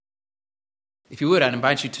If you would, I'd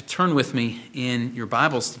invite you to turn with me in your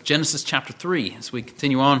Bibles to Genesis chapter 3. As we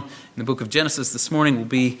continue on in the book of Genesis, this morning we'll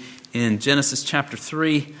be in Genesis chapter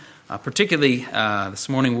 3. Particularly this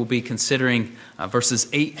morning we'll be considering verses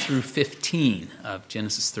 8 through 15 of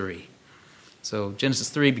Genesis 3. So Genesis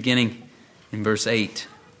 3 beginning in verse 8.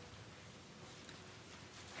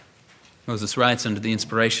 Moses writes under the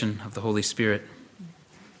inspiration of the Holy Spirit.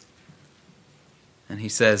 And he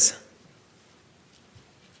says,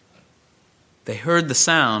 "They heard the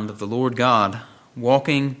sound of the Lord God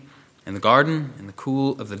walking in the garden in the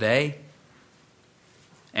cool of the day.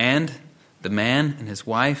 And the man and his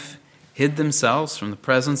wife hid themselves from the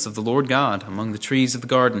presence of the Lord God among the trees of the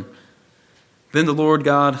garden. Then the Lord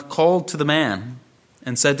God called to the man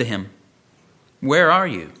and said to him, 'Where are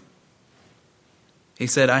you?' He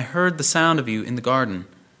said, 'I heard the sound of you in the garden,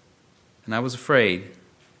 and I was afraid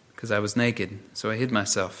because I was naked, so I hid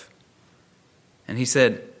myself.' And he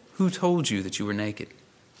said, 'Who told you that you were naked?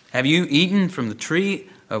 Have you eaten from the tree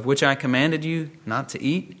of which I commanded you not to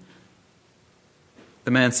eat?'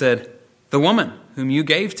 The man said, 'The woman whom you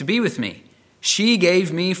gave to be with me, she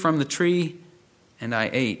gave me from the tree, and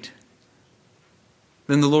I ate.'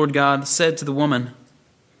 Then the Lord God said to the woman,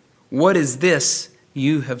 'What is this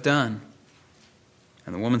you have done?'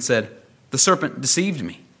 And the woman said, 'The serpent deceived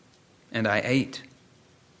me, and I ate.'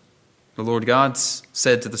 The Lord God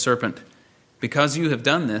said to the serpent, 'Because you have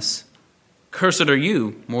done this, cursed are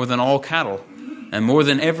you more than all cattle, and more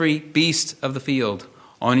than every beast of the field.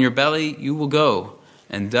 On your belly you will go,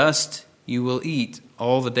 and dust you will eat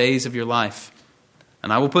all the days of your life.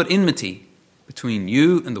 And I will put enmity between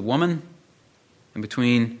you and the woman, and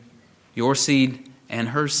between your seed and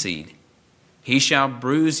her seed. He shall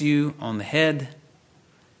bruise you on the head,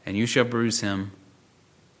 and you shall bruise him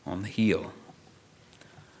on the heel.'"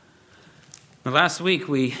 Now, last week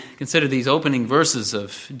we considered these opening verses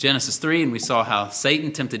of Genesis 3, and we saw how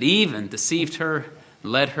Satan tempted Eve and deceived her,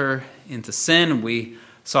 led her into sin. And we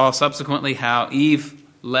saw subsequently how Eve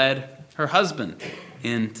led her husband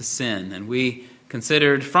into sin. And we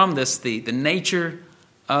considered from this the nature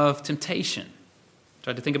of temptation.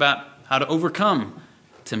 Tried to think about how to overcome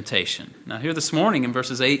temptation. Now here this morning in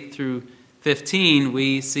verses 8 through 15,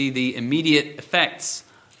 we see the immediate effects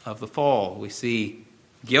of the fall. We see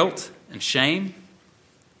guilt and shame.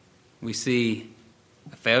 We see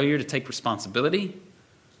a failure to take responsibility.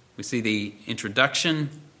 We see the introduction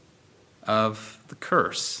of the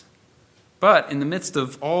curse. But in the midst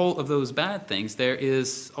of all of those bad things, there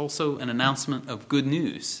is also an announcement of good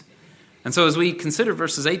news. And so as we consider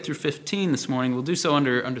verses 8 through 15 this morning, we'll do so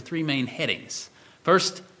under three main headings.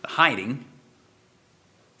 First, the hiding.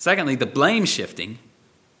 Secondly, the blame shifting.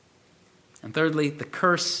 And thirdly, the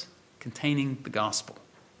curse containing the gospel.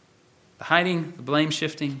 The hiding, the blame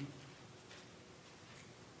shifting,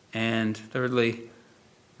 and thirdly,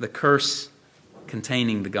 the curse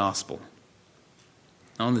containing the gospel.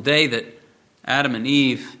 On the day that Adam and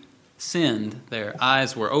Eve sinned, their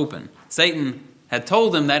eyes were open. Satan had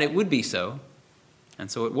told them that it would be so,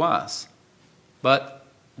 and so it was. But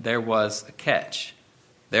there was a catch.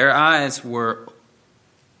 Their eyes were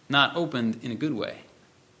not opened in a good way,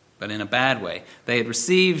 but in a bad way. They had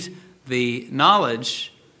received the knowledge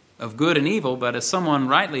of good and evil, but as someone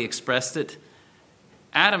rightly expressed it,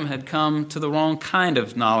 Adam had come to the wrong kind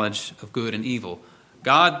of knowledge of good and evil.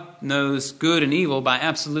 God knows good and evil by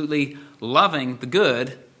absolutely loving the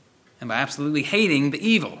good and by absolutely hating the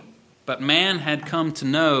evil. But man had come to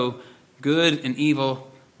know good and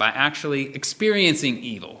evil by actually experiencing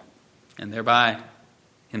evil and thereby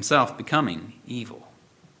himself becoming evil.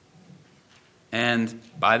 And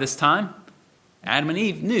by this time, Adam and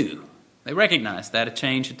Eve knew. They recognized that a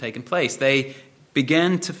change had taken place. They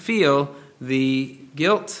began to feel the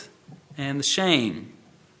guilt and the shame.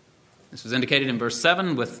 This was indicated in verse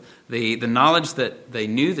 7 with the knowledge that they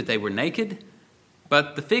knew that they were naked,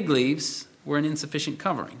 but the fig leaves were an insufficient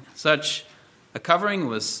covering. Such a covering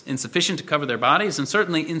was insufficient to cover their bodies and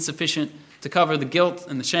certainly insufficient to cover the guilt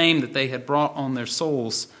and the shame that they had brought on their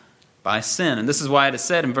souls by sin. And this is why it is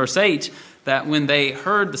said in verse 8 that when they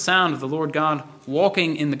heard the sound of the Lord God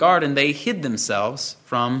walking in the garden, they hid themselves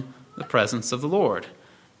from the presence of the Lord.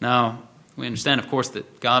 Now, we understand, of course,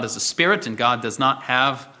 that God is a spirit and God does not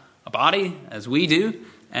have a body as we do,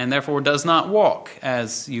 and therefore does not walk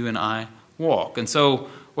as you and I walk. And so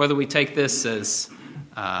whether we take this as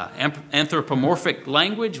anthropomorphic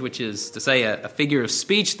language, which is to say a figure of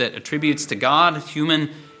speech that attributes to God human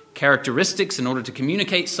characteristics in order to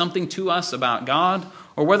communicate something to us about God,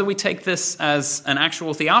 or whether we take this as an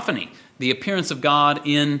actual theophany, the appearance of God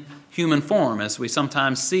in human form, as we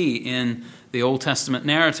sometimes see in the Old Testament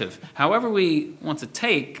narrative. However we want to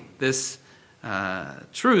take this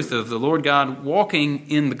truth of the Lord God walking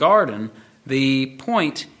in the garden, the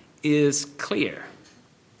point is clear.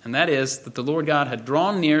 And that is that the Lord God had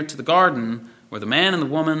drawn near to the garden where the man and the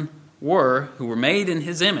woman were, who were made in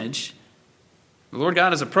his image. The Lord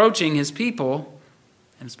God is approaching his people,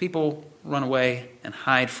 and his people run away and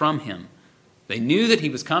hide from him. They knew that he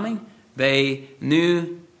was coming. They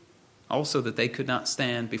knew also that they could not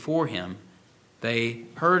stand before him. They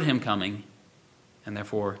heard him coming, and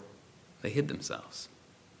therefore they hid themselves.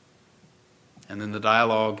 And then the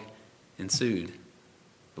dialogue ensued.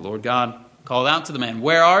 The Lord God called out to the man,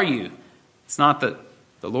 "Where are you?" It's not that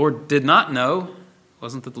the Lord did not know. It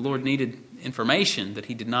wasn't that the Lord needed information that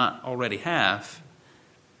he did not already have.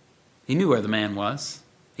 He knew where the man was.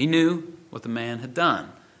 He knew what the man had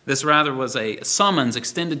done. This rather was a summons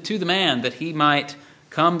extended to the man that he might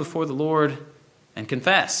come before the Lord and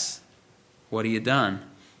confess what he had done.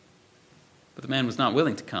 But the man was not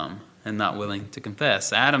willing to come and not willing to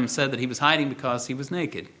confess. Adam said that he was hiding because he was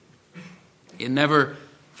naked. He had never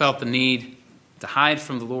felt the need to hide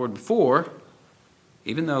from the Lord before,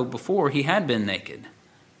 even though before he had been naked.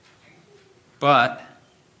 But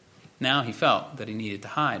now he felt that he needed to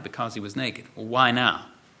hide because he was naked. Well, why now?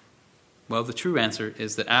 Well, the true answer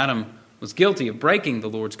is that Adam was guilty of breaking the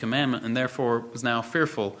Lord's commandment and therefore was now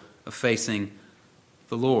fearful of facing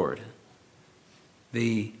the Lord.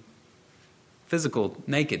 The physical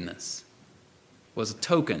nakedness was a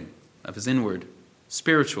token of his inward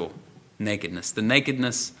spiritual nakedness, the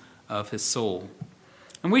nakedness of his soul.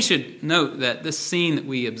 And we should note that this scene that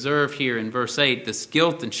we observe here in verse 8, this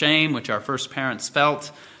guilt and shame which our first parents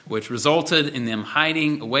felt, which resulted in them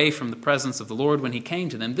hiding away from the presence of the Lord when he came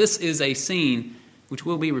to them, this is a scene which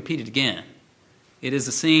will be repeated again. It is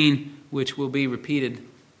a scene which will be repeated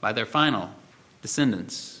by their final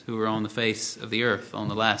descendants who are on the face of the earth on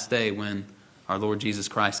the last day when our Lord Jesus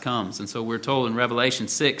Christ comes. And so we're told in Revelation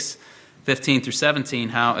 6:15 through 17,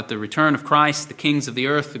 how at the return of Christ, the kings of the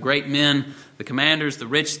earth, the great men, the commanders, the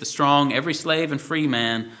rich, the strong, every slave and free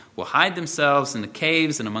man will hide themselves in the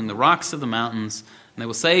caves and among the rocks of the mountains. And they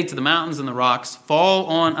will say to the mountains and the rocks, "Fall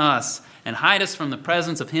on us and hide us from the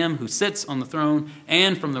presence of him who sits on the throne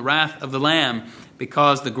and from the wrath of the Lamb,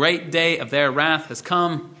 because the great day of their wrath has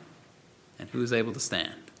come, and who is able to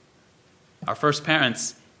stand?" Our first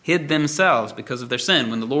parents hid themselves because of their sin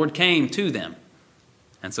when the Lord came to them.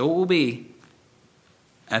 And so it will be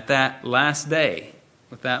at that last day,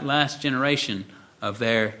 with that last generation of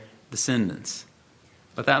their descendants.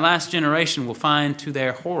 But that last generation will find to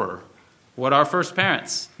their horror what our first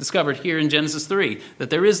parents discovered here in Genesis 3, that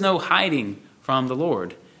there is no hiding from the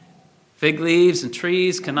Lord. Fig leaves and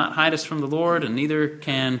trees cannot hide us from the Lord, and neither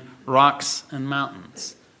can rocks and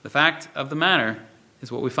mountains. The fact of the matter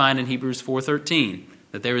is what we find in Hebrews 4:13,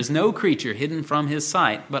 that there is no creature hidden from his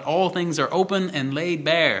sight, but all things are open and laid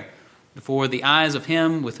bare before the eyes of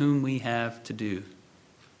him with whom we have to do.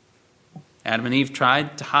 Adam and Eve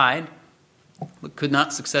tried to hide, but could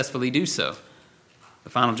not successfully do so. The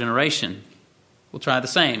final generation will try the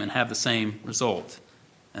same and have the same result.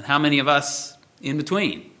 And how many of us in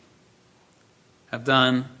between have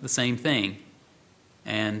done the same thing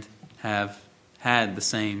and have had the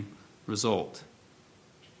same result?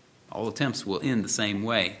 All attempts will end the same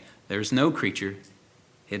way. There is no creature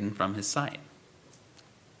hidden from his sight.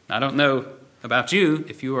 I don't know about you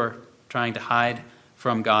if you are trying to hide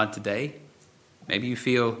from God today. Maybe you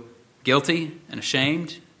feel guilty and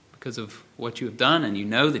ashamed because of what you have done, and you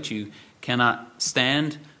know that you cannot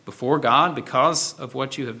stand before God because of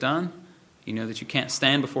what you have done. You know that you can't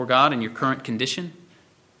stand before God in your current condition.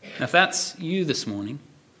 Now, if that's you this morning,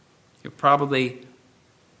 you're probably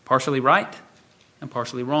partially right and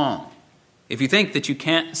partially wrong. If you think that you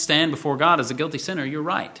can't stand before God as a guilty sinner, you're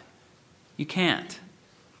right. You can't.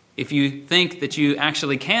 If you think that you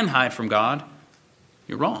actually can hide from God,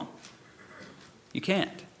 you're wrong. You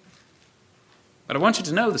can't. But I want you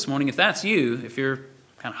to know this morning, if that's you, if you're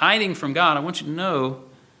kind of hiding from God, I want you to know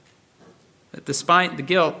that despite the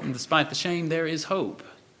guilt and despite the shame, there is hope.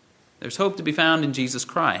 There's hope to be found in Jesus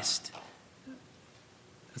Christ.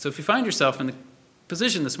 And so if you find yourself in the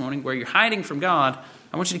position this morning where you're hiding from God,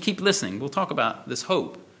 I want you to keep listening. We'll talk about this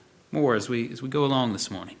hope more as we go along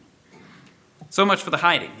this morning. So much for the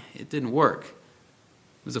hiding. It didn't work.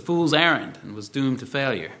 It was a fool's errand and was doomed to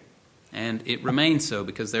failure. And it remains so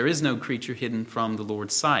because there is no creature hidden from the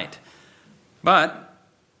Lord's sight. But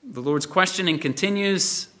the Lord's questioning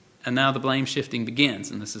continues, and now the blame shifting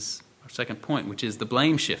begins. And this is our second point, which is the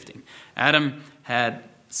blame shifting. Adam had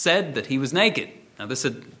said that he was naked. Now, this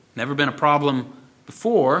had never been a problem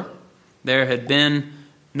before. There had been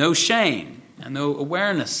no shame and no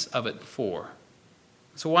awareness of it before.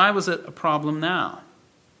 So why was it a problem now?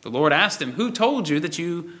 The Lord asked him, "Who told you that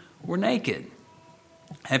you were naked?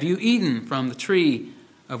 Have you eaten from the tree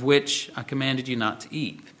of which I commanded you not to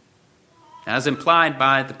eat?" As implied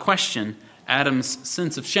by the question, Adam's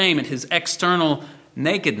sense of shame at his external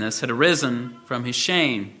nakedness had arisen from his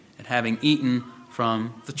shame at having eaten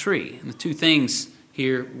from the tree. And the two things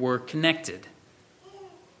here were connected.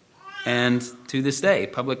 And to this day,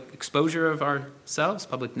 public exposure of ourselves,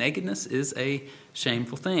 public nakedness, is a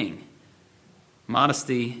shameful thing.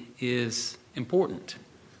 Modesty is important.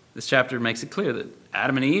 This chapter makes it clear that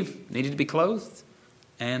Adam and Eve needed to be clothed,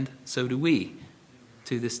 and so do we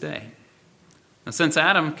to this day. Now, since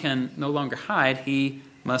Adam can no longer hide, he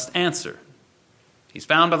must answer. He's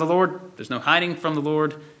found by the Lord. There's no hiding from the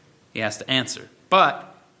Lord. He has to answer.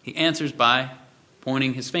 But he answers by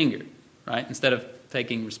pointing his finger, right? Instead of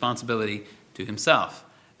taking responsibility to himself.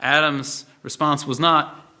 Adam's response was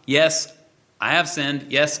not, "Yes, I have sinned.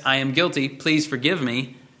 Yes, I am guilty. Please forgive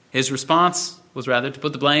me." His response was rather to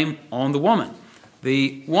put the blame on the woman.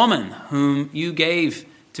 "The woman whom you gave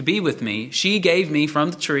to be with me, she gave me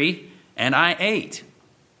from the tree, and I ate."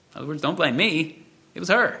 In other words, don't blame me. It was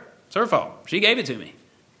her. It's her fault. She gave it to me.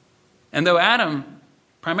 And though Adam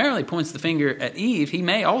primarily points the finger at Eve, he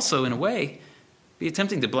may also, in a way, be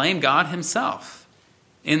attempting to blame God himself,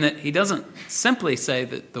 in that he doesn't simply say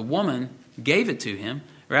that the woman gave it to him.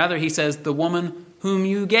 Rather, he says, "The woman whom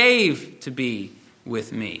you gave to be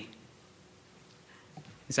with me."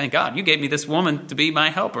 He's saying, "God, you gave me this woman to be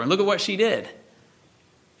my helper, and look at what she did.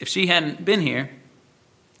 If she hadn't been here,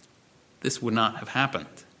 this would not have happened.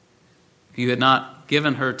 If you had not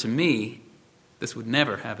given her to me, this would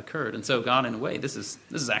never have occurred." And so, God, in a way, this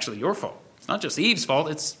is actually your fault. It's not just Eve's fault,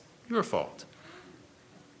 it's your fault.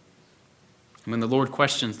 And when the Lord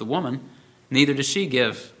questions the woman, neither does she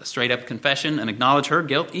give a straight-up confession and acknowledge her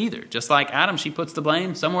guilt either. Just like Adam, she puts the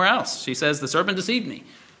blame somewhere else. She says, "The serpent deceived me,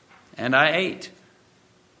 and I ate."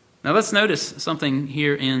 Now let's notice something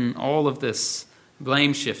here in all of this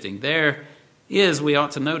blame shifting. There is, we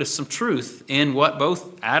ought to notice, some truth in what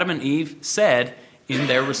both Adam and Eve said in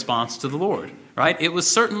their response to the Lord. Right? It was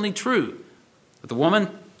certainly true that the woman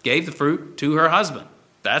gave the fruit to her husband.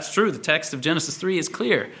 That's true. The text of Genesis 3 is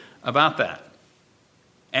clear about that.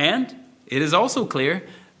 And it is also clear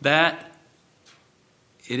that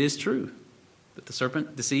it is true that the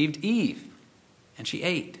serpent deceived Eve and she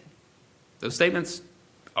ate. Those statements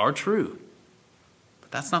are true.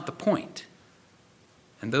 But that's not the point.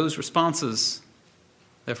 And those responses,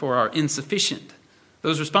 therefore, are insufficient.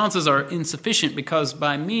 Those responses are insufficient because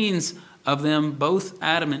by means of them, both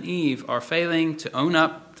Adam and Eve are failing to own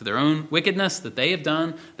up to their own wickedness that they have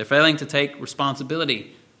done. They're failing to take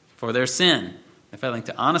responsibility for their sin. They're failing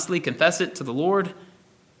to honestly confess it to the Lord,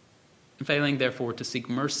 and failing, therefore, to seek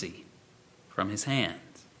mercy from his hand.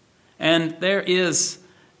 And there is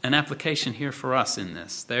an application here for us in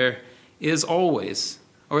this. There is always,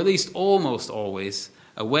 or at least almost always,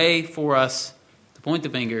 a way for us to point the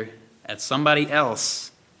finger at somebody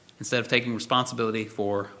else instead of taking responsibility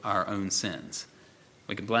for our own sins.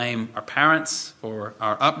 We can blame our parents for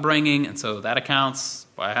our upbringing, and so that accounts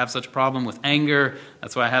why I have such a problem with anger.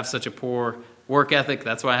 That's why I have such a poor work ethic.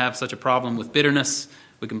 That's why I have such a problem with bitterness.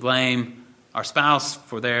 We can blame our spouse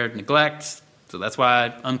for their neglect. So that's why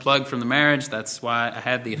I unplugged from the marriage. That's why I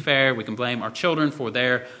had the affair. We can blame our children for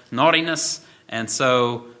their naughtiness. And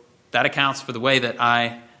so that accounts for the way that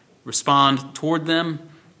I respond toward them.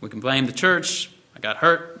 We can blame the church. I got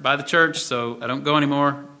hurt by the church, so I don't go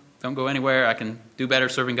anymore. Don't go anywhere. I can do better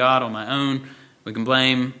serving God on my own. We can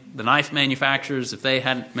blame the knife manufacturers. If they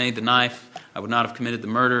hadn't made the knife, I would not have committed the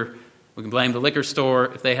murder. We can blame the liquor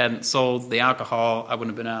store. If they hadn't sold the alcohol, I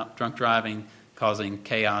wouldn't have been out drunk driving, causing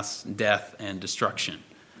chaos, death, and destruction.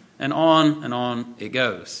 And on it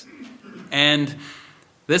goes. And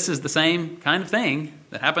this is the same kind of thing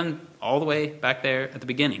that happened all the way back there at the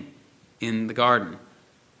beginning in the garden.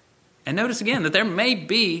 And notice again that there may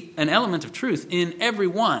be an element of truth in every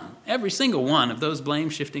single one of those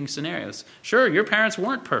blame-shifting scenarios. Sure, your parents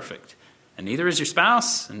weren't perfect. And neither is your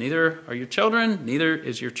spouse, and neither are your children, neither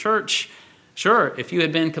is your church. Sure, if you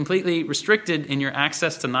had been completely restricted in your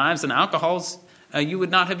access to knives and alcohols, you would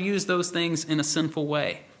not have used those things in a sinful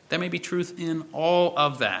way. There may be truth in all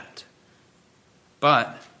of that.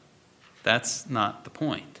 But that's not the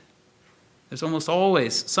point. There's almost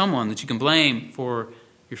always someone that you can blame for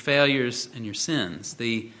your failures and your sins.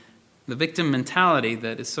 The victim mentality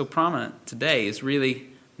that is so prominent today is really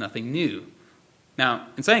nothing new. Now,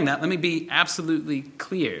 in saying that, let me be absolutely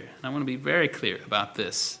clear, and I want to be very clear about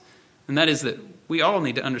this, and that is that we all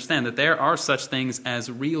need to understand that there are such things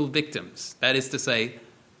as real victims. That is to say,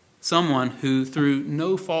 someone who, through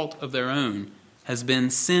no fault of their own, has been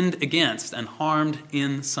sinned against and harmed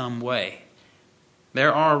in some way.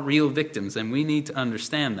 There are real victims, and we need to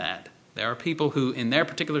understand that. There are people who, in their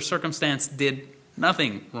particular circumstance, did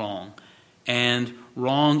nothing wrong, and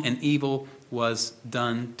wrong and evil was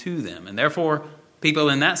done to them. And therefore, people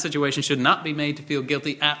in that situation should not be made to feel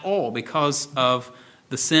guilty at all because of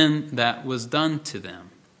the sin that was done to them.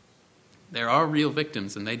 There are real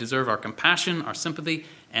victims, and they deserve our compassion, our sympathy,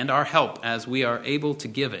 and our help as we are able to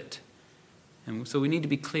give it. And so we need to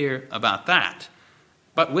be clear about that.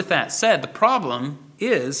 But with that said, the problem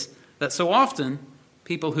is that so often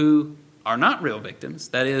people who are not real victims,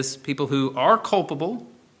 that is, people who are culpable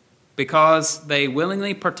because they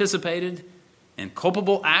willingly participated in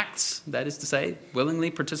culpable acts, that is to say,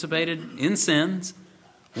 willingly participated in sins,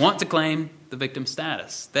 want to claim the victim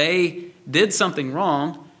status. They did something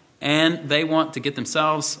wrong, and they want to get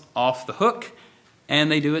themselves off the hook,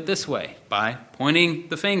 and they do it this way, by pointing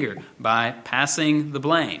the finger, by passing the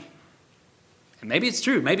blame. And maybe it's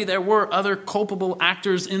true. Maybe there were other culpable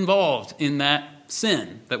actors involved in that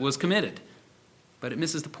sin that was committed. But it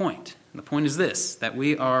misses the point. And the point is this, that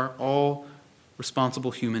we are all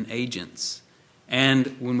responsible human agents. And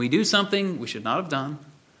when we do something we should not have done,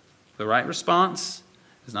 the right response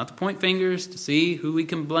is not to point fingers, to see who we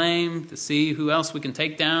can blame, to see who else we can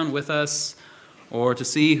take down with us, or to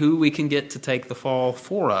see who we can get to take the fall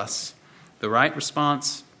for us. The right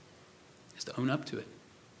response is to own up to it,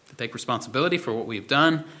 to take responsibility for what we've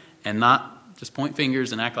done, and not just point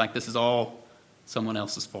fingers and act like this is all someone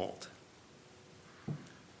else's fault.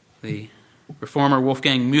 The reformer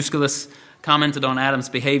Wolfgang Musculus commented on Adam's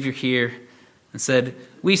behavior here and said,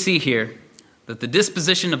 "We see here that the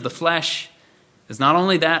disposition of the flesh is not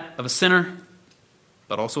only that of a sinner,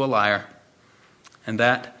 but also a liar, and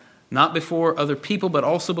that not before other people, but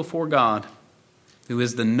also before God, who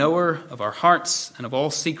is the knower of our hearts and of all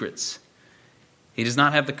secrets. He does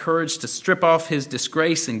not have the courage to strip off his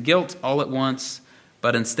disgrace and guilt all at once,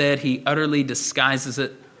 but instead he utterly disguises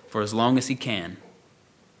it for as long as he can.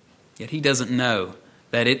 Yet he doesn't know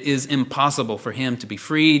that it is impossible for him to be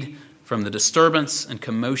freed from the disturbance and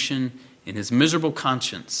commotion in his miserable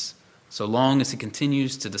conscience so long as he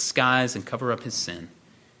continues to disguise and cover up his sin.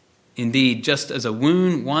 Indeed, just as a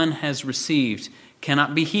wound one has received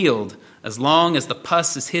cannot be healed as long as the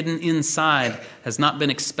pus is hidden inside has not been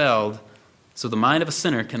expelled, so the mind of a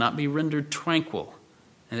sinner cannot be rendered tranquil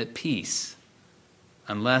and at peace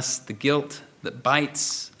unless the guilt that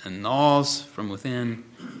bites and gnaws from within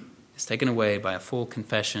is taken away by a full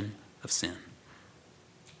confession of sin."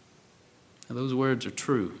 Now, those words are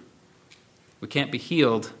true. We can't be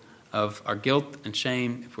healed of our guilt and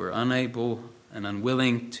shame if we're unable and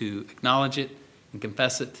unwilling to acknowledge it and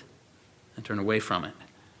confess it and turn away from it.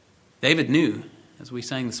 David knew, as we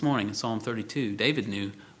sang this morning in Psalm 32, David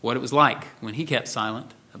knew what it was like when he kept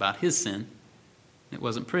silent about his sin. It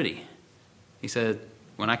wasn't pretty. He said,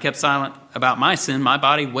 "When I kept silent about my sin, my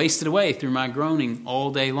body wasted away through my groaning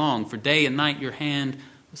all day long. For day and night your hand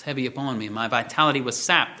was heavy upon me, and my vitality was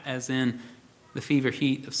sapped as in the fever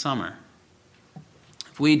heat of summer."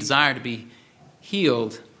 If we desire to be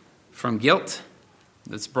healed from guilt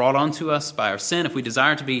that's brought onto us by our sin, if we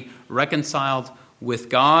desire to be reconciled with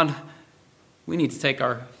God, we need to take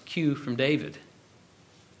our cue from David.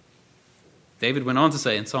 David went on to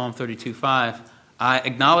say in Psalm 32:5, "I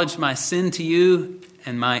acknowledged my sin to you,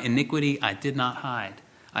 and my iniquity I did not hide.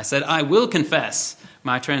 I said, I will confess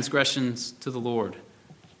my transgressions to the Lord."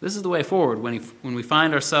 This is the way forward when we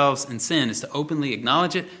find ourselves in sin, is to openly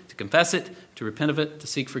acknowledge it, to confess it, to repent of it, to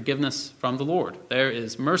seek forgiveness from the Lord. There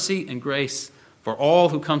is mercy and grace for all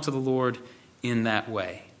who come to the Lord in that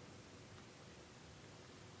way.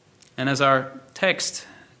 And as our text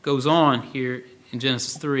goes on here in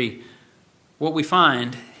Genesis 3, what we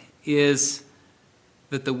find is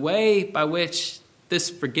that the way by which this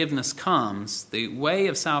forgiveness comes, the way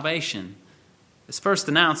of salvation, is first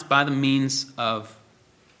announced by the means of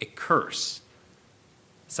a curse.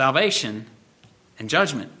 Salvation and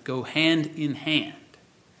judgment go hand in hand.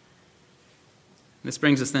 This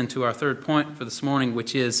brings us then to our third point for this morning,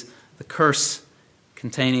 which is the curse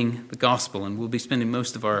containing the gospel. And we'll be spending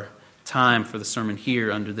most of our time for the sermon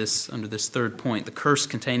here under this third point, the curse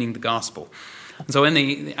containing the gospel. And so in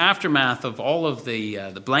the aftermath of all of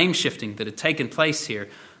the blame shifting that had taken place here,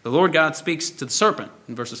 the Lord God speaks to the serpent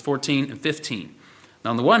in verses 14 and 15. Now,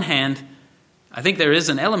 on the one hand, I think there is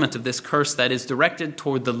an element of this curse that is directed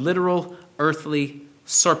toward the literal earthly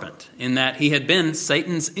serpent, in that he had been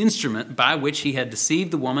Satan's instrument by which he had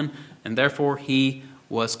deceived the woman, and therefore he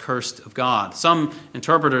was cursed of God. Some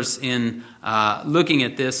interpreters, in looking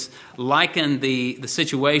at this, liken the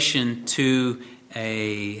situation to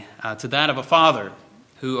that of a father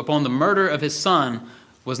who, upon the murder of his son,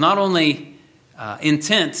 was not only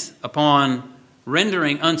intent upon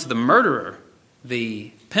rendering unto the murderer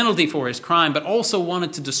the penalty for his crime, but also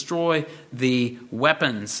wanted to destroy the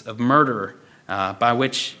weapons of murder by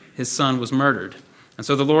which his son was murdered. And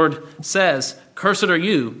so the Lord says, "Cursed are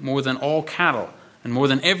you more than all cattle, and more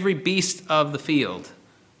than every beast of the field.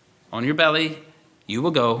 On your belly you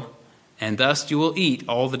will go, and dust you will eat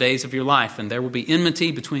all the days of your life. And there will be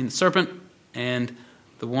enmity between the serpent and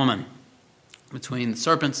the woman, between the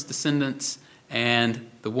serpent's descendants and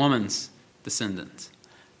the woman's descendants."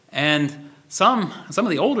 And some of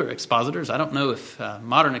the older expositors, I don't know if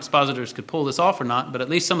modern expositors could pull this off or not, but at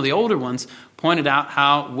least some of the older ones pointed out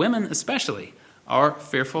how women especially are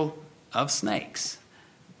fearful of snakes.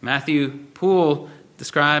 Matthew Poole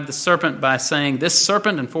described the serpent by saying, "This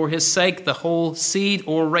serpent, and for his sake the whole seed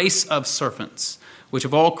or race of serpents, which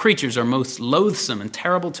of all creatures are most loathsome and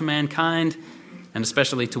terrible to mankind, and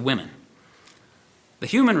especially to women." The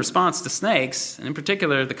human response to snakes, and in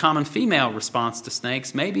particular the common female response to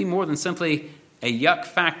snakes, may be more than simply a yuck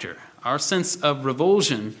factor. Our sense of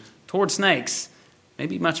revulsion toward snakes may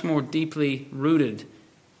be much more deeply rooted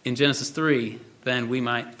in Genesis 3 than we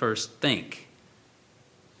might first think.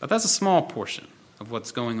 But that's a small portion of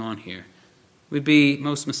what's going on here. We'd be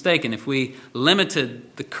most mistaken if we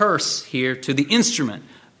limited the curse here to the instrument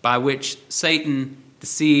by which Satan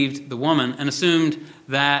deceived the woman and assumed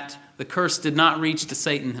that the curse did not reach to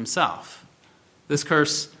Satan himself. This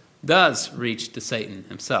curse does reach to Satan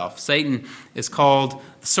himself. Satan is called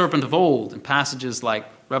the serpent of old in passages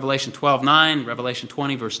like Revelation 12:9, Revelation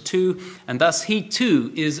 20, verse 2, and thus he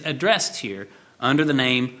too is addressed here under the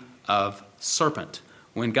name of serpent.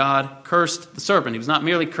 When God cursed the serpent, he was not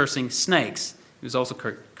merely cursing snakes, he was also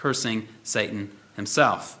cursing Satan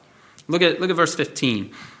himself. Look at verse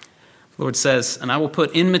 15. The Lord says, "And I will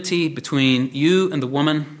put enmity between you and the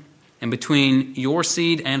woman, and between your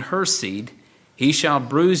seed and her seed. He shall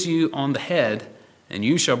bruise you on the head, and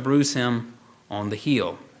you shall bruise him on the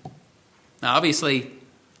heel." Now, obviously,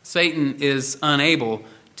 Satan is unable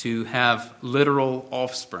to have literal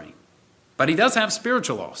offspring, but he does have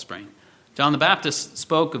spiritual offspring. John the Baptist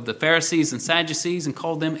spoke of the Pharisees and Sadducees and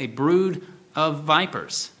called them a brood of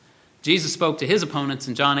vipers. Jesus spoke to his opponents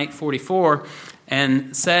in John 8:44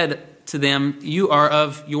 and said to them, "You are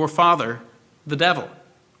of your father, the devil,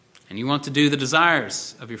 and you want to do the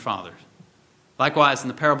desires of your father." Likewise, in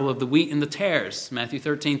the parable of the wheat and the tares, Matthew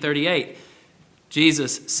 13:38,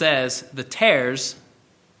 Jesus says the tares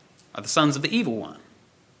are the sons of the evil one.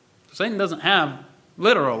 So Satan doesn't have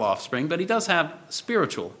literal offspring, but he does have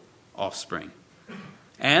spiritual offspring.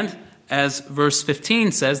 And as verse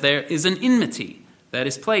 15 says, there is an enmity that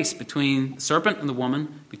is placed between the serpent and the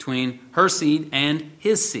woman, between her seed and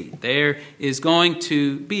his seed. There is going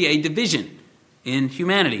to be a division in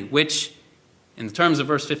humanity, which, in the terms of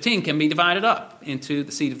verse 15, can be divided up into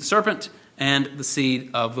the seed of the serpent and the seed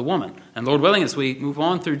of the woman. And Lord willing, as we move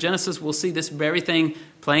on through Genesis, we'll see this very thing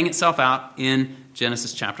playing itself out in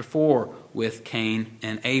Genesis chapter 4 with Cain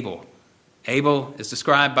and Abel. Abel is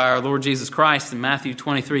described by our Lord Jesus Christ in Matthew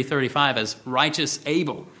 23:35 as righteous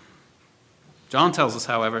Abel. John tells us,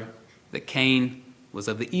 however, that Cain was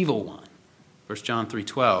of the evil one. 1 John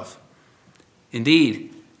 3:12.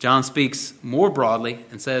 Indeed, John speaks more broadly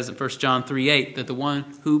and says in 1 John 3:8 that the one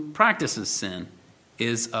who practices sin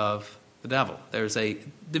is of the devil. There's a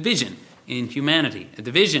division in humanity, a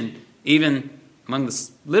division even among the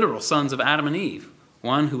literal sons of Adam and Eve.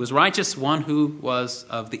 One who was righteous, one who was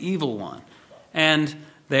of the evil one. And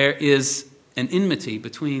there is an enmity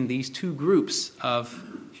between these two groups of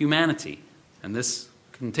humanity. And this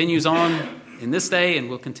continues on in this day and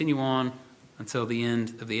will continue on until the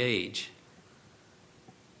end of the age.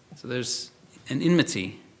 So there's an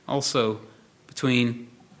enmity also between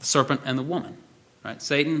the serpent and the woman. Right?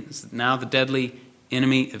 Satan is now the deadly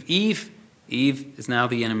enemy of Eve. Eve is now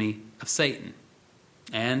the enemy of Satan.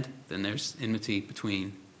 And then there's enmity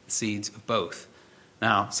between the seeds of both.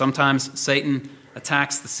 Now, sometimes Satan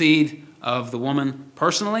attacks the seed of the woman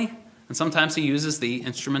personally, and sometimes he uses the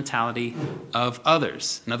instrumentality of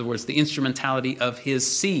others. In other words, the instrumentality of his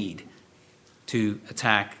seed to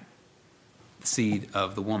attack the seed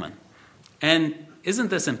of the woman. And isn't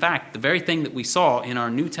this, in fact, the very thing that we saw in our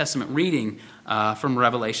New Testament reading from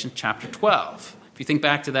Revelation chapter 12? If you think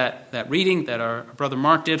back to that reading that our brother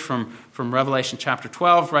Mark did from Revelation chapter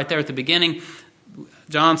 12, right there at the beginning,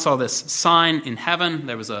 John saw this sign in heaven.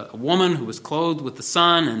 There was a woman who was clothed with the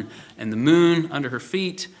sun and the moon under her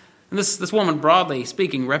feet. And this woman, broadly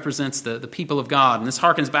speaking, represents the people of God. And this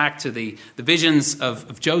harkens back to the visions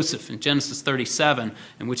of Joseph in Genesis 37,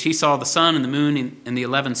 in which he saw the sun and the moon and the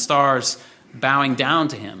 11 stars bowing down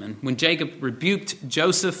to him. And when Jacob rebuked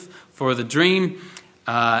Joseph for the dream,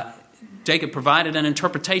 Jacob provided an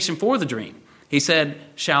interpretation for the dream. He said,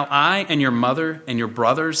 "Shall I and your mother and your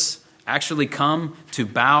brothers actually come to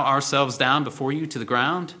bow ourselves down before you to the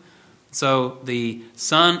ground?" So the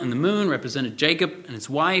sun and the moon represented Jacob and his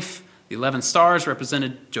wife. The 11 stars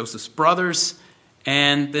represented Joseph's brothers.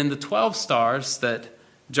 And then the 12 stars that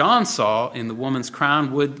John saw in the woman's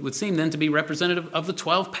crown would seem then to be representative of the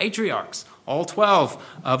 12 patriarchs, all 12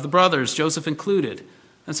 of the brothers, Joseph included.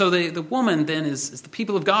 And so the woman then is the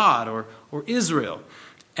people of God, or Israel.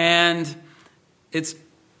 And it's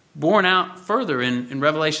borne out further in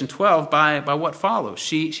Revelation 12 by what follows.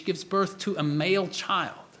 She gives birth to a male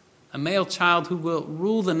child who will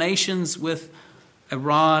rule the nations with a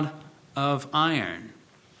rod of iron.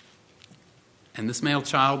 And this male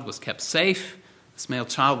child was kept safe. This male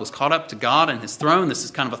child was caught up to God and his throne. This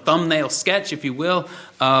is kind of a thumbnail sketch, if you will,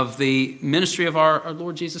 of the ministry of our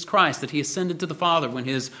Lord Jesus Christ, that he ascended to the Father when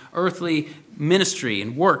his earthly ministry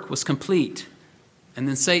and work was complete. And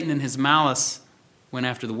then Satan in his malice went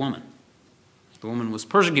after the woman. The woman was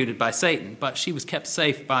persecuted by Satan, but she was kept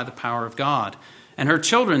safe by the power of God. And her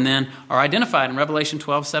children then are identified in Revelation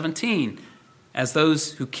 12:17 as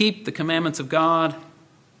those who keep the commandments of God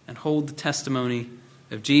and hold the testimony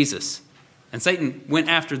of Jesus. And Satan went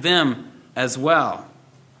after them as well.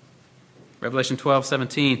 Revelation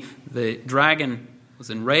 12:17, the dragon was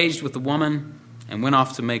enraged with the woman and went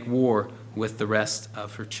off to make war with the rest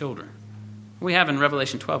of her children. What we have in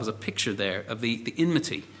Revelation 12 is a picture there of the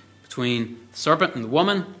enmity between the serpent and the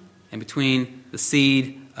woman and between the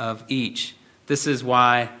seed of each. This is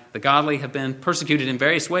why the godly have been persecuted in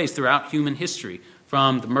various ways throughout human history,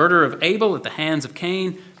 from the murder of Abel at the hands of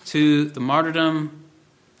Cain to the martyrdom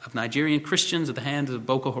of Nigerian Christians at the hands of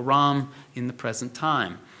Boko Haram in the present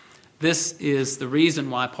time. This is the reason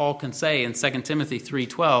why Paul can say in 2 Timothy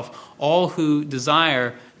 3:12, all who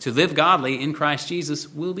desire to live godly in Christ Jesus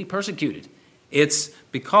will be persecuted. It's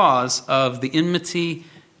because of the enmity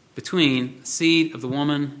between the seed of the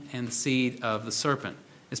woman and the seed of the serpent.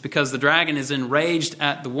 It's because the dragon is enraged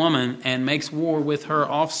at the woman and makes war with her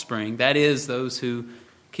offspring, that is, those who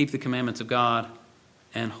keep the commandments of God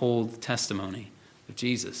and hold the testimony of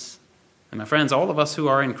Jesus. And my friends, all of us who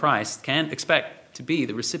are in Christ can expect to be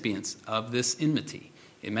the recipients of this enmity.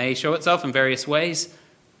 It may show itself in various ways,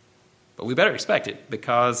 but we better expect it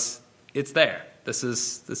because it's there. This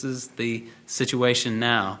is the situation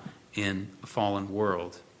now in a fallen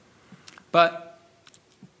world. But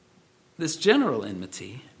this general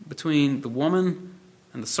enmity between the woman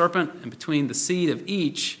and the serpent and between the seed of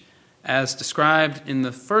each, as described in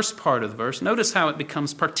the first part of the verse, notice how it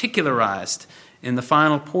becomes particularized in the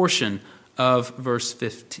final portion of verse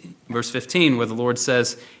 15, where the Lord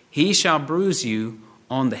says, "He shall bruise you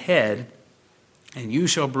on the head, and you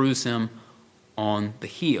shall bruise him on the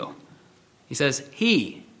heel." He says,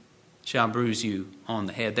 "He shall bruise you on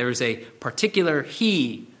the head." There is a particular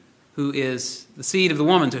he who is the seed of the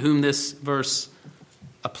woman to whom this verse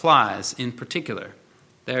applies in particular.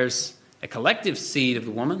 There's a collective seed of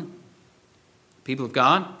the woman, people of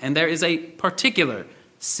God, and there is a particular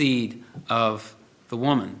seed of the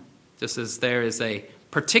woman, just as there is a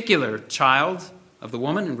particular child of the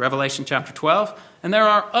woman in Revelation chapter 12, and there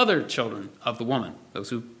are other children of the woman, those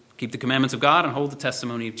who keep the commandments of God and hold the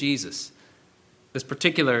testimony of Jesus. This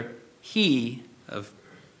particular he of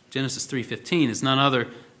Genesis 3:15 is none other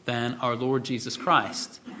than our Lord Jesus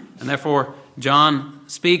Christ. And therefore, John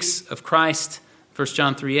speaks of Christ, 1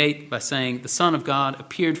 John 3:8, by saying, "The Son of God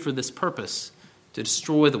appeared for this purpose, to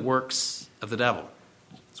destroy the works of the devil."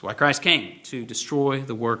 That's why Christ came, to destroy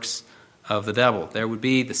the works of the devil. There would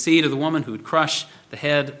be the seed of the woman who would crush the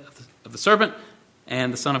head of the serpent,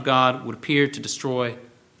 and the Son of God would appear to destroy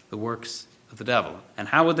the works of the devil. And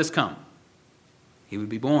how would this come? He would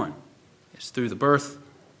be born. It's through the birth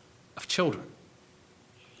of children.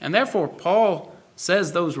 And therefore, Paul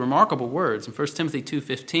says those remarkable words in 1 Timothy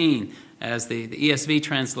 2:15, as the ESV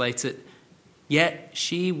translates it, "Yet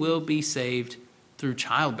she will be saved through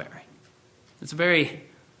childbearing." It's a very,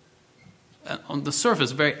 on the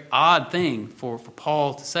surface, a very odd thing for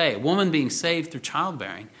Paul to say, a woman being saved through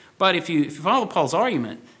childbearing. But if you follow Paul's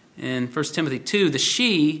argument in 1 Timothy 2, the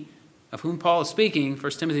she of whom Paul is speaking,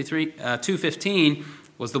 1 Timothy 2:15,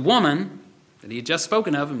 was the woman that he had just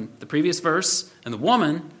spoken of in the previous verse, and the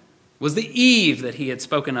woman was the Eve that he had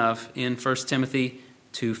spoken of in 1 Timothy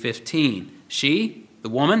 2:15. She, the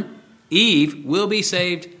woman, Eve, will be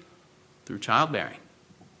saved through childbearing.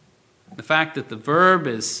 The fact that the verb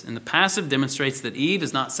is in the passive demonstrates that Eve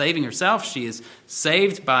is not saving herself. She is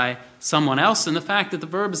saved by someone else. And the fact that the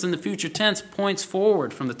verb is in the future tense points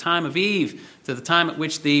forward from the time of Eve to the time at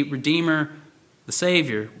which the Redeemer, the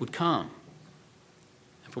Savior, would come.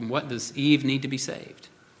 And from what does Eve need to be saved?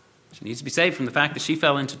 She needs to be saved from the fact that she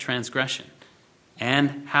fell into transgression.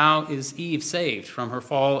 And how is Eve saved from her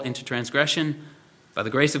fall into transgression? By the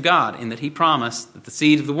grace of God, in that he promised that the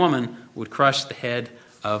seed of the woman would crush the head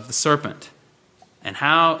of the serpent. And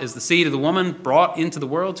how is the seed of the woman brought into the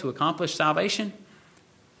world to accomplish salvation?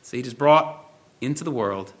 The seed is brought into the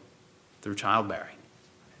world through childbearing.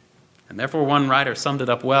 And therefore one writer summed it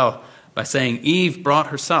up well by saying, Eve brought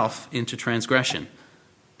herself into transgression.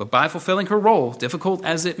 But by fulfilling her role, difficult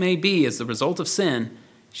as it may be as the result of sin,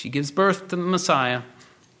 she gives birth to the Messiah,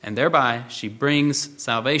 and thereby she brings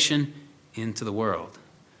salvation into the world.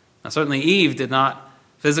 Now certainly Eve did not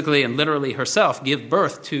physically and literally herself give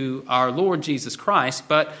birth to our Lord Jesus Christ,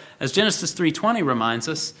 but as Genesis 3:20 reminds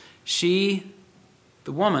us, she,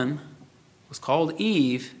 the woman, was called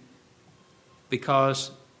Eve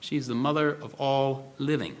because she's the mother of all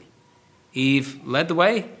living. Eve led the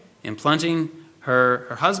way in plunging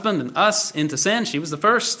her husband and us into sin. She was the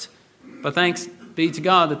first, but thanks be to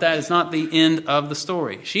God that is not the end of the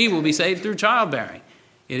story. She will be saved through childbearing.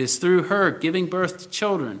 It is through her giving birth to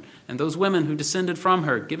children, and those women who descended from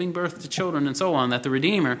her giving birth to children and so on, that the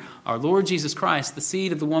Redeemer, our Lord Jesus Christ, the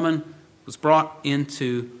seed of the woman, was brought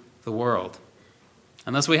into the world.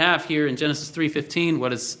 And thus we have here in Genesis 3:15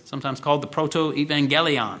 what is sometimes called the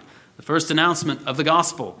proto-evangelion, the first announcement of the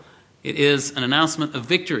gospel. It is an announcement of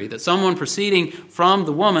victory, that someone proceeding from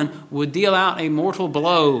the woman would deal out a mortal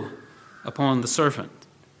blow upon the serpent.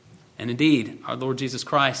 And indeed, our Lord Jesus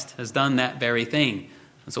Christ has done that very thing.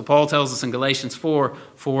 And so Paul tells us in Galatians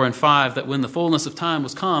 4:4 and 5, that when the fullness of time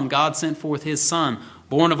was come, God sent forth his Son,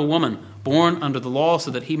 born of a woman, born under the law,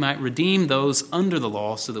 so that he might redeem those under the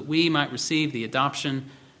law, so that we might receive the adoption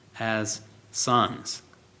as sons.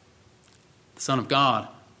 The Son of God,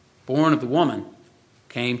 born of the woman,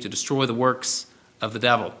 came to destroy the works of the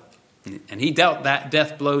devil. And he dealt that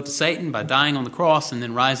death blow to Satan by dying on the cross and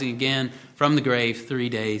then rising again from the grave 3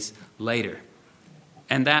 days later.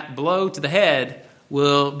 And that blow to the head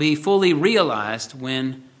will be fully realized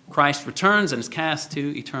when Christ returns and is cast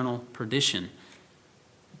to eternal perdition.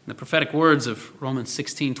 The prophetic words of Romans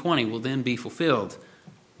 16:20 will then be fulfilled,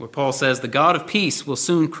 where Paul says, "The God of peace will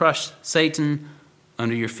soon crush Satan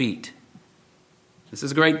under your feet." This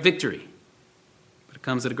is a great victory, but it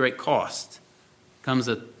comes at a great cost. It comes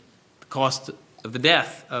at the cost of the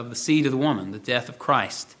death of the seed of the woman, the death of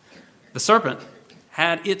Christ. The serpent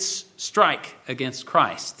had its strike against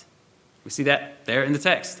Christ. We see that there in the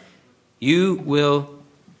text. You will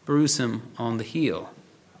bruise him on the heel.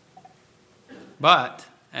 But,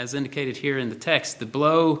 as indicated here in the text, the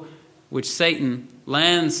blow which Satan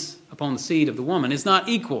lands upon the seed of the woman is not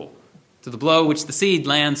equal to the blow which the seed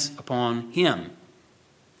lands upon him.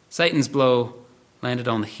 Satan's blow landed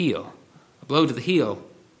on the heel. A blow to the heel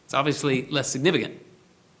is obviously less significant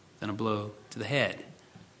than a blow to the head.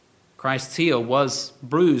 Christ's heel was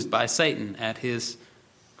bruised by Satan at his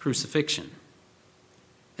crucifixion.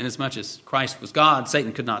 Inasmuch as Christ was God,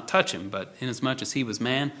 Satan could not touch him, but inasmuch as he was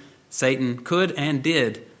man, Satan could and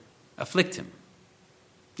did afflict him.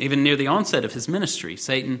 Even near the onset of his ministry,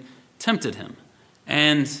 Satan tempted him.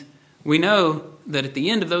 And we know that at the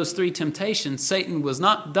end of those 3 temptations, Satan was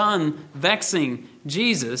not done vexing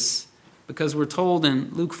Jesus, because we're told in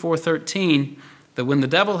Luke 4:13 that when the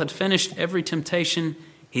devil had finished every temptation,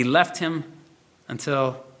 he left him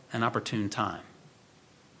until an opportune time.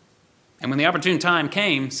 And when the opportune time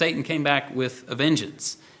came, Satan came back with a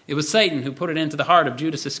vengeance. It was Satan who put it into the heart of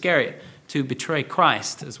Judas Iscariot to betray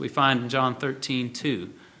Christ, as we find in John 13:2.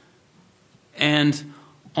 And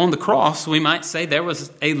on the cross, we might say there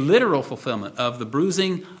was a literal fulfillment of the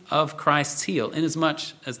bruising of Christ's heel, inasmuch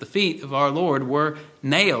as the feet of our Lord were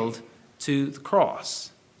nailed to the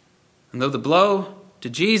cross. And though the blow to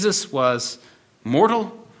Jesus was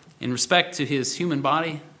mortal in respect to his human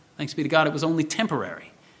body, thanks be to God, it was only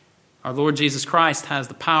temporary. Our Lord Jesus Christ has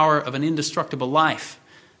the power of an indestructible life,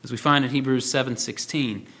 as we find in Hebrews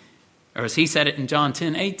 7:16. Or as he said it in John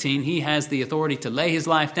 10:18, he has the authority to lay his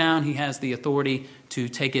life down. He has the authority to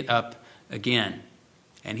take it up again.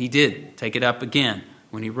 And he did take it up again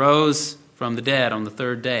when he rose from the dead on the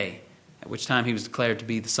 3rd day, at which time he was declared to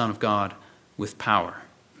be the Son of God with power.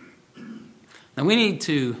 Now we need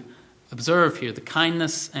to observe here the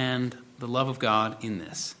kindness and the love of God in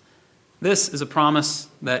this. This is a promise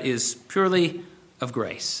that is purely of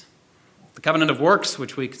grace. The covenant of works,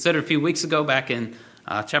 which we considered a few weeks ago back in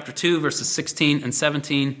chapter 2, verses 16 and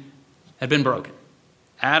 17, had been broken.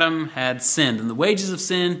 Adam had sinned, and the wages of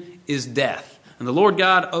sin is death. And the Lord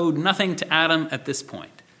God owed nothing to Adam at this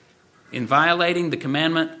point. In violating the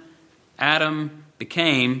commandment, Adam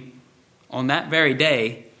became, on that very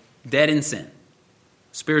day, dead in sin,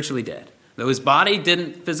 spiritually dead. Though his body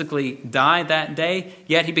didn't physically die that day,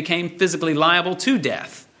 yet he became physically liable to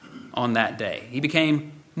death on that day. He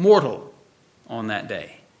became mortal on that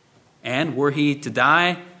day. And were he to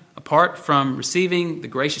die apart from receiving the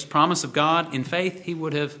gracious promise of God in faith, he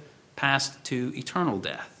would have passed to eternal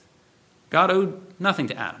death. God owed nothing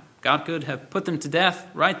to Adam. God could have put them to death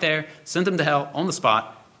right there, sent them to hell on the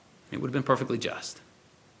spot. It would have been perfectly just.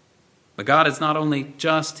 But God is not only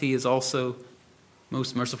just, he is also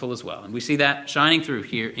most merciful as well. And we see that shining through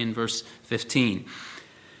here in verse 15.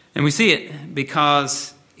 And we see it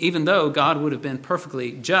because even though God would have been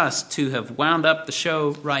perfectly just to have wound up the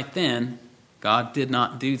show right then, God did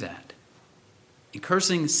not do that. In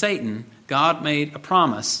cursing Satan, God made a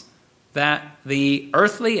promise that the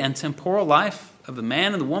earthly and temporal life of the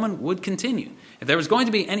man and the woman would continue. If there was going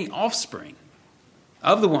to be any offspring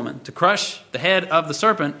of the woman to crush the head of the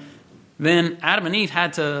serpent, then Adam and Eve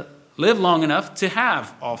had to live long enough to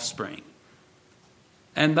have offspring.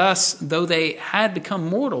 And thus, though they had become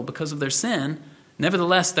mortal because of their sin,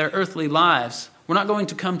 nevertheless their earthly lives were not going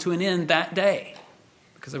to come to an end that day,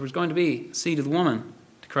 because there was going to be a seed of the woman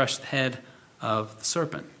to crush the head of the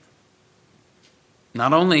serpent.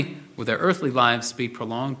 Not only would their earthly lives be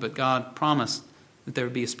prolonged, but God promised that there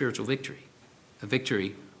would be a spiritual victory, a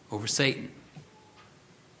victory over Satan.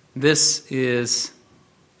 This is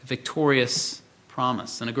a victorious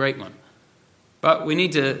promise and a great one. But we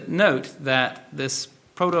need to note that this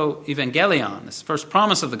proto-evangelion, this first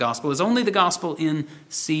promise of the gospel, is only the gospel in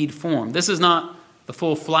seed form. This is not the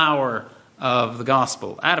full flower of the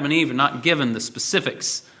gospel. Adam and Eve are not given the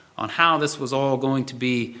specifics on how this was all going to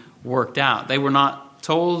be worked out. They were not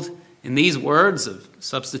told in these words of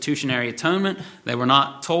substitutionary atonement. They were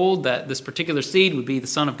not told that this particular seed would be the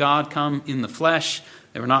Son of God come in the flesh.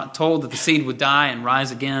 They were not told that the seed would die and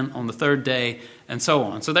rise again on the third day, and so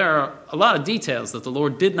on. So there are a lot of details that the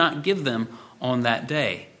Lord did not give them on that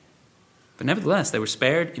day. But nevertheless, they were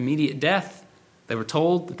spared immediate death. They were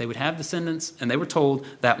told that they would have descendants, and they were told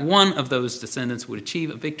that one of those descendants would achieve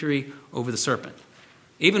a victory over the serpent.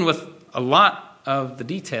 Even with a lot of the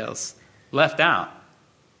details left out,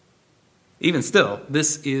 even still,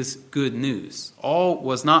 this is good news. All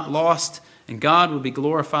was not lost, and God would be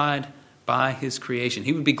glorified by his creation.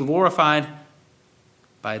 He would be glorified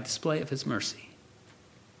by a display of his mercy.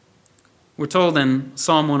 We're told in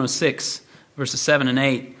Psalm 106, verses 7 and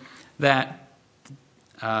 8, that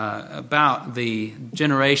about the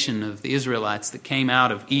generation of the Israelites that came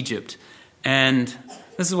out of Egypt. And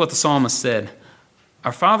this is what the psalmist said: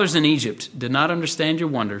 "Our fathers in Egypt did not understand your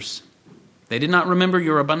wonders. They did not remember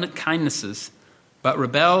your abundant kindnesses, but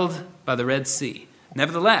rebelled by the Red Sea.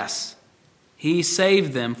 Nevertheless, he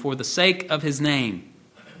saved them for the sake of his name,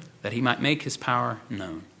 that he might make his power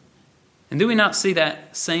known." And do we not see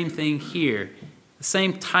that same thing here? The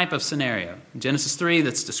same type of scenario in Genesis 3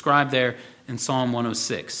 that's described there in Psalm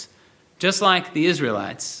 106. Just like the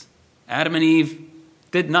Israelites, Adam and Eve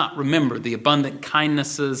did not remember the abundant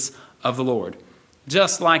kindnesses of the Lord.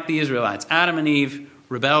 Just like the Israelites, Adam and Eve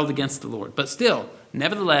rebelled against the Lord. But still,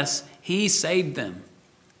 nevertheless, he saved them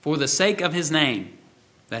for the sake of his name,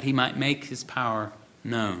 that he might make his power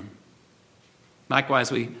known.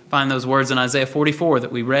 Likewise, we find those words in Isaiah 44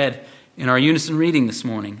 that we read in our unison reading this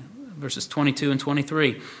morning, verses 22 and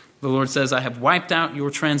 23. The Lord says, "I have wiped out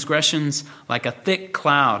your transgressions like a thick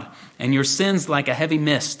cloud, and your sins like a heavy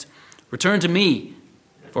mist. Return to me,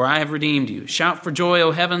 for I have redeemed you. Shout for joy,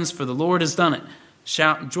 O heavens, for the Lord has done it.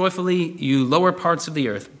 Shout joyfully, you lower parts of the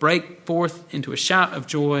earth. Break forth into a shout of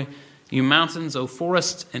joy, you mountains, O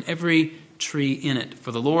forest, and every tree in it.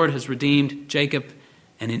 For the Lord has redeemed Jacob,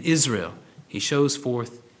 and in Israel he shows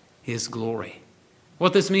forth his glory."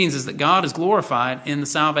 What this means is that God is glorified in the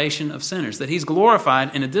salvation of sinners, that he's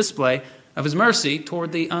glorified in a display of his mercy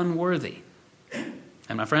toward the unworthy.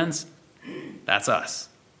 And my friends, that's us.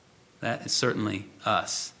 That is certainly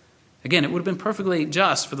us. Again, it would have been perfectly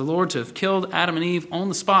just for the Lord to have killed Adam and Eve on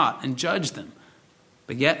the spot and judged them.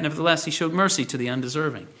 But yet, nevertheless, he showed mercy to the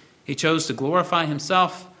undeserving. He chose to glorify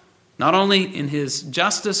himself, not only in his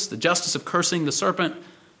justice, the justice of cursing the serpent,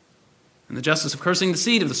 and the justice of cursing the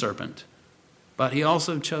seed of the serpent, but he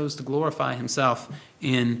also chose to glorify himself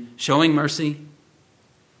in showing mercy,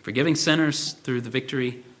 forgiving sinners through the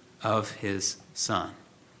victory of his Son.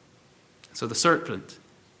 So the serpent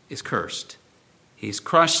is cursed. He's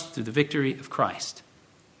crushed through the victory of Christ.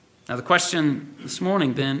 Now the question this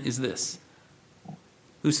morning then is this: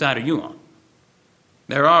 Whose side are you on?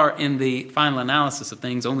 There are, in the final analysis of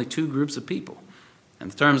things, only two groups of people. In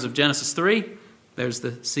the terms of Genesis 3, there's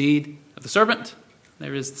the seed of the serpent,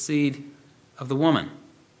 there is the seed of the woman.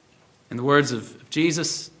 In the words of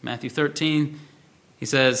Jesus, Matthew 13, he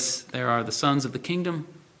says, there are the sons of the kingdom,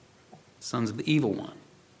 sons of the evil one.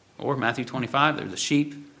 Or Matthew 25, there's the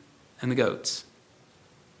sheep and the goats.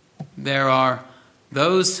 There are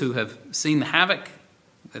those who have seen the havoc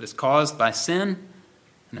that is caused by sin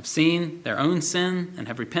and have seen their own sin and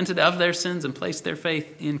have repented of their sins and placed their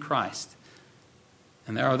faith in Christ.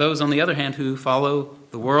 And there are those, on the other hand, who follow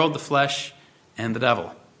the world, the flesh, and the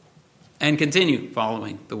devil, and continue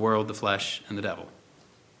following the world, the flesh, and the devil.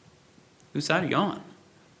 Whose side are you on?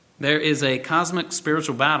 There is a cosmic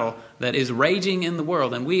spiritual battle that is raging in the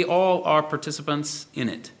world, and we all are participants in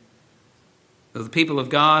it. Though the people of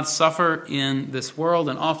God suffer in this world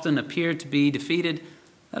and often appear to be defeated,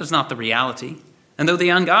 that is not the reality. And though the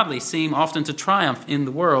ungodly seem often to triumph in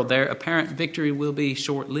the world, their apparent victory will be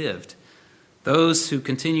short-lived. Those who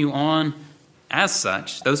continue on as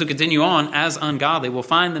such, those who continue on as ungodly, will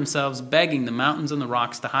find themselves begging the mountains and the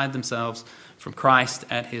rocks to hide themselves from Christ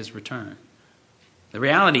at his return. The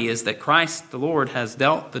reality is that Christ, the Lord, has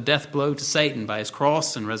dealt the death blow to Satan by his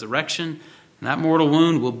cross and resurrection, and that mortal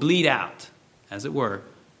wound will bleed out, as it were,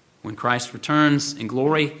 when Christ returns in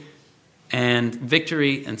glory and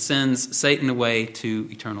victory and sends Satan away to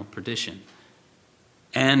eternal perdition.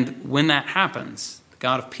 And when that happens, the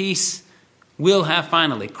God of peace will have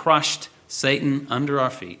finally crushed Satan under our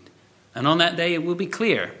feet. And on that day it will be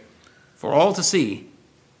clear for all to see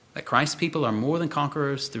that Christ's people are more than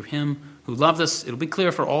conquerors through him who loved us. It will be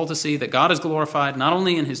clear for all to see that God is glorified not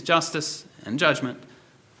only in his justice and judgment,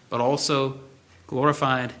 but also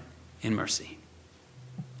glorified in mercy.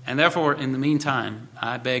 And therefore, in the meantime,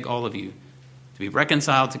 I beg all of you to be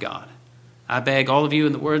reconciled to God. I beg all of you,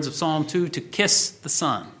 in the words of Psalm 2, to kiss the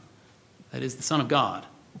Son, that is the Son of God,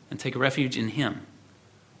 and take refuge in him.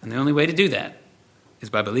 And the only way to do that is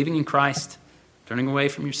by believing in Christ, turning away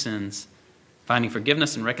from your sins, finding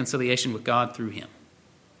forgiveness and reconciliation with God through him.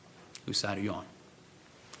 Whose side are you on?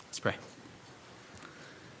 Let's pray.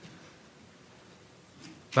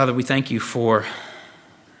 Father, we thank you for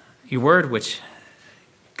your word, which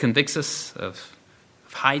convicts us of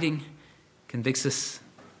hiding, convicts us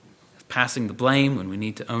of passing the blame when we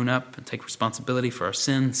need to own up and take responsibility for our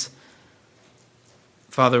sins.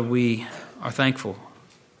 Father, we are thankful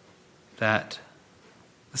that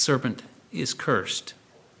the serpent is cursed,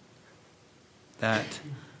 that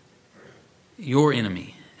your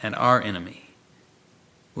enemy and our enemy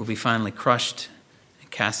will be finally crushed and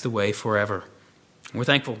cast away forever. And we're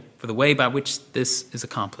thankful for the way by which this is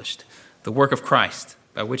accomplished, the work of Christ,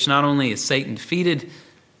 by which not only is Satan defeated,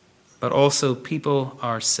 but also people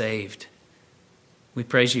are saved. We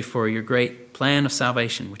praise you for your great plan of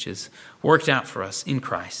salvation, which is worked out for us in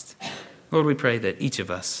Christ. Lord, we pray that each of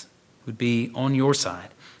us would be on your side,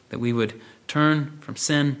 that we would turn from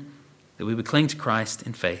sin, that we would cling to Christ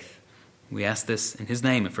in faith. We ask this in his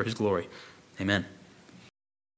name and for his glory. Amen.